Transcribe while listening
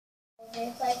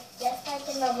Just like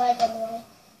in the Lego movie.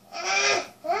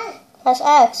 Press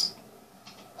X.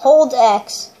 Hold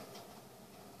X.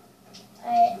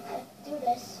 I do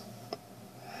this.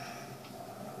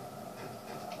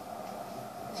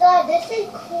 So this is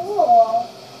cool.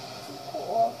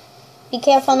 Cool. Be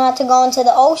careful not to go into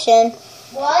the ocean.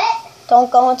 What?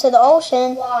 Don't go into the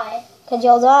ocean. Why? Because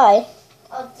you'll die.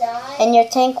 I'll die? And your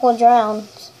tank will drown.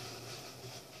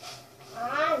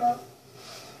 I don't know.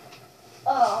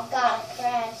 Oh, God, I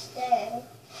crashed. Dang.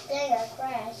 Dang, I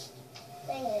crashed.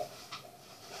 Dang it.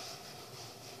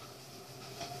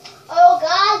 Oh,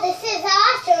 God, this is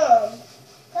awesome.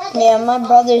 God, this Yeah, is my awesome.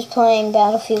 brother's playing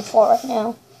Battlefield 4 right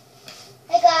now.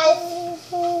 Hey,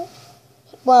 guys.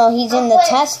 Well, he's in the Wait.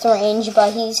 test range,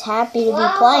 but he's happy to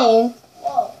Wow. be playing.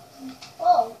 Whoa.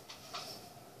 Whoa.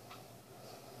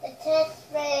 The test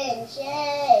range.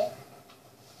 Yay.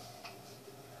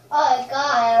 Oh,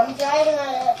 God, I'm driving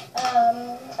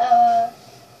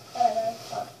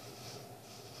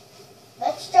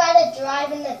let's try to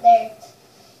drive in the dirt.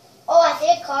 Oh, I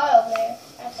see a car over there.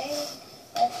 I think,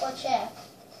 let's go check.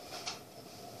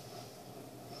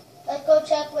 Let's go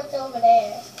check what's over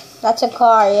there. That's a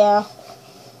car, yeah.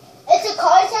 It's a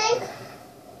car tank?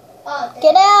 Oh,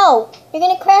 Get out! You're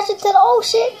gonna crash into the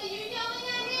ocean.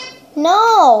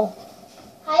 No!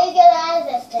 How you get out of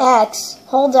this thing? X.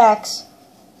 Hold X.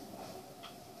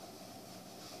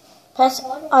 Press.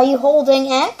 Are you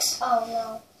holding X? Oh,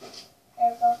 no.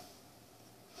 There we go.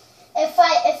 If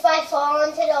I fall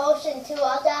into the ocean too,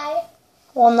 I'll die?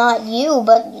 Well, not you,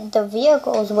 but the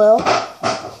vehicles will.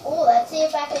 Oh, let's see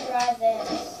if I can drive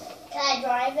this. Can I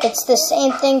drive it? It's the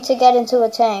same thing to get into a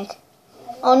tank.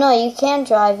 Oh no, you can't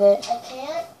drive it. I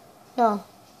can't? No.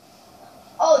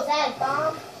 Oh, is that a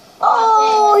bomb?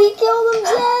 Oh, he killed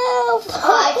himself!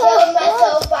 Oh, I killed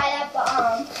myself by that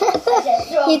bomb. I just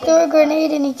He threw a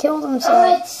grenade and he killed On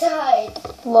himself. which side?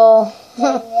 Lol.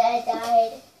 Yeah, I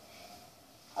died.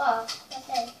 Oh,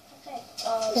 okay.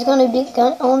 Oh, It's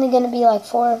only gonna be like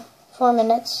four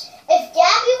minutes. if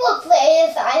Gabby would play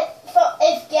this,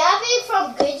 if Gabby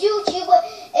from Goodju,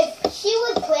 if she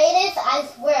would play this, I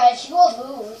swear she would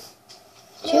lose.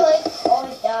 She would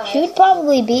always die. She'd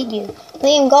probably beat you.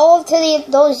 Liam, go over to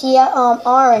those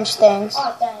orange things.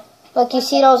 Oh, dang. Look, you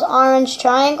see those orange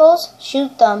triangles?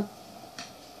 Shoot them.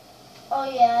 Oh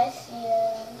yeah, I see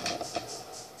them.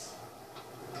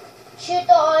 Shoot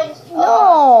the orange. No.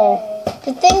 Oh, dang.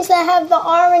 The things that have the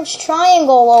orange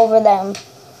triangle over them.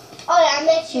 Oh, that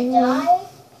makes you die?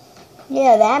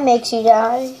 Yeah, that makes you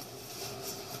die.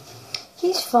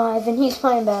 He's 5 and he's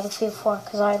playing Battlefield 4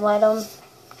 because I let him.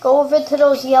 Go over to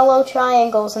those yellow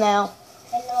triangles now.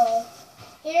 I know.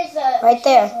 Here's a... Right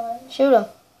there. One. Shoot him.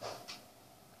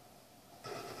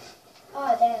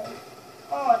 Oh, damn.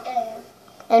 Oh, damn.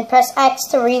 And press X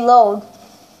to reload.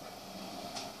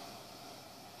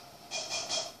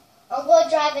 I'm going to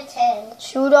drive a tank.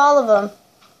 Shoot all of them.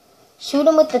 Shoot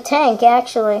them with the tank,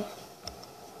 actually.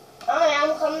 Alright,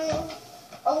 I'm coming.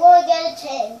 I'm going to get a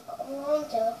tank. I'm going to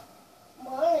get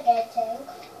a tank.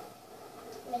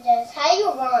 How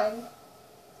you run?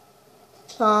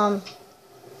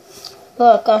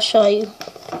 Look, I'll show you.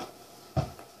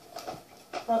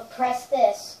 Look, press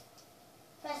this.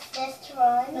 Press this to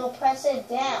run? No, press it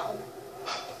down.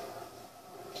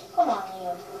 Come on,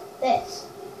 Liam. This.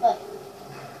 Look.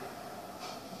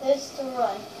 This to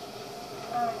run.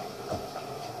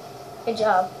 Good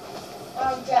job.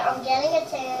 I'm getting a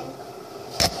tank.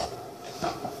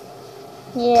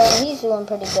 Yeah, he's doing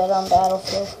pretty good on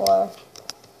Battlefield 4.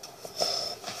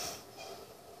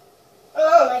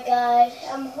 Oh my god.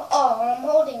 I'm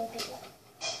holding people.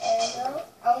 There we go.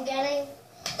 I'm getting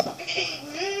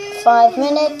 5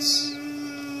 minutes.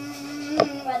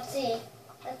 Let's see.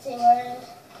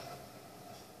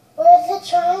 Where's the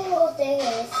triangle thing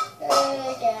is?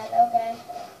 Oh god, okay.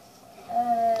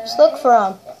 Just look for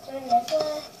him. Let's turn this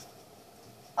way.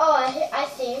 Oh, I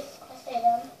see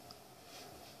them.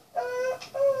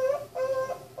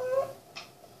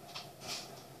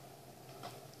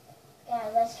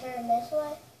 God, let's turn this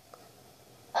way.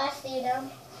 I see them.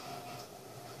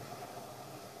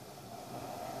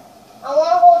 I want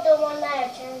to hold the one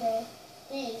that are turning.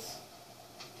 Please.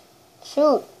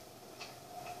 Shoot.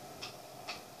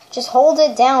 Just hold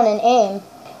it down and aim.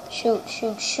 Shoot,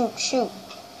 shoot, shoot, shoot.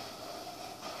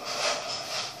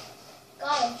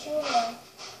 God, I'm shooting them.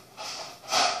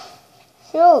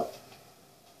 Shoot.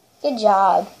 Good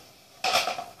job.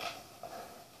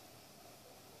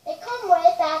 They come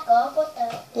right back up. What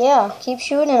the? Yeah, keep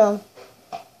shooting them.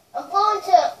 I'm going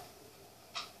to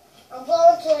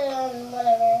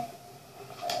whatever.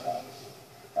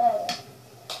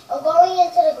 I'm going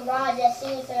into the garage to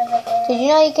see if there's a Did you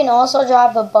know you can also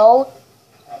drive a boat?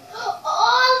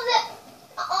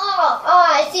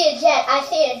 I see a jet. I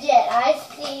see a jet. I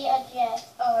see a jet.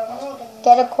 Oh, I'm holding it.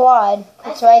 Get a quad.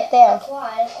 It's right there. A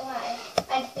quad.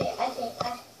 I see.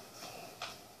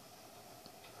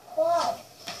 Quad.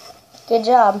 Good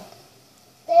job.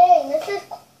 Dang, this is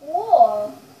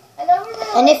cool. I never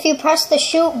realized. And if you press the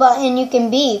shoot button, you can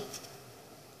beep.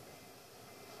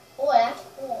 Oh, that's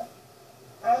cool.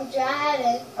 I'm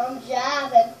driving.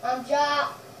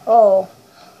 Oh.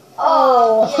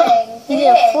 Oh. Dang. You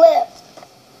did a flip.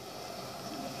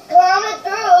 Coming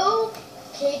through.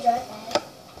 Can you drive that?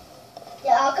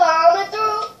 Yeah, I'm coming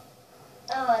through.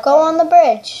 Oh, Go on the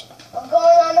bridge. I'm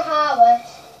going on the highway.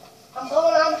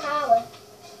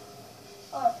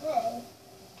 Oh, dang.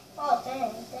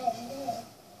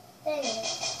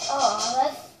 Oh,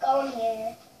 let's go in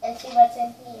here and see what's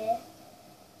in here.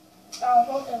 Oh,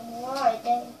 hold on. Why,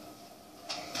 dang.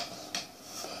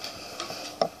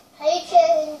 How you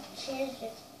change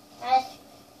it?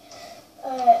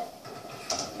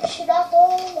 Should I go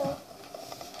in there?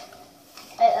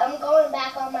 I'm going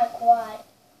back on my quad.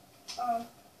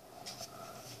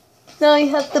 Now you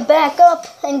have to back up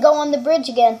and go on the bridge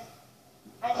again.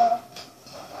 I know.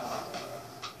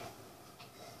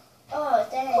 Oh,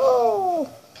 dang. Oh.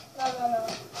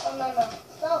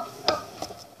 No.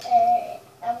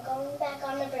 I'm going back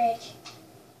on the bridge.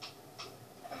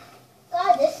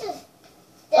 God, this is...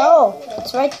 Oh,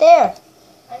 it's right there.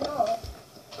 I know.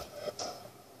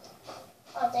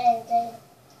 Oh, dang it.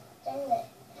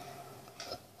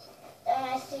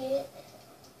 I see it.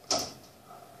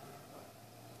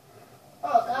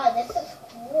 Oh, God, this is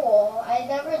cool. I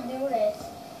never do this.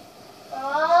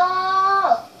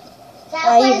 Oh! Can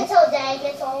I play until Dad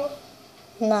gets home?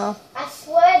 No. I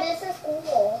swear this is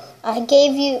cool. I'm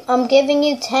giving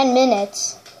you 10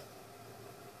 minutes.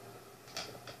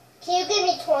 Can you give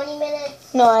me 20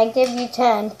 minutes? No, I give you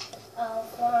 10. Oh,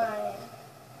 fine.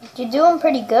 You're doing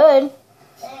pretty good.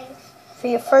 Thanks. For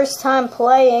your first time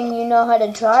playing, you know how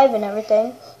to drive and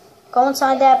everything. Go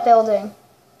inside that building.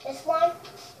 This one?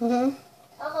 Mm-hmm.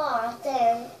 Oh,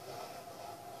 damn.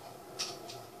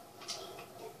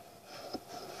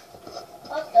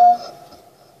 What the?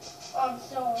 I'm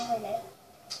so in it.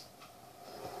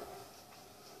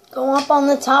 Go up on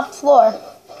the top floor.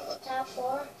 Top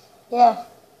floor? Yeah.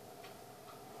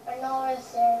 I know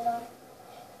it's there.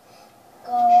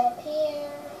 Go up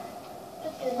here.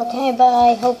 Okay,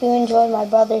 bye. Hope you enjoyed my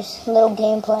brother's little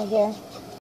gameplay here.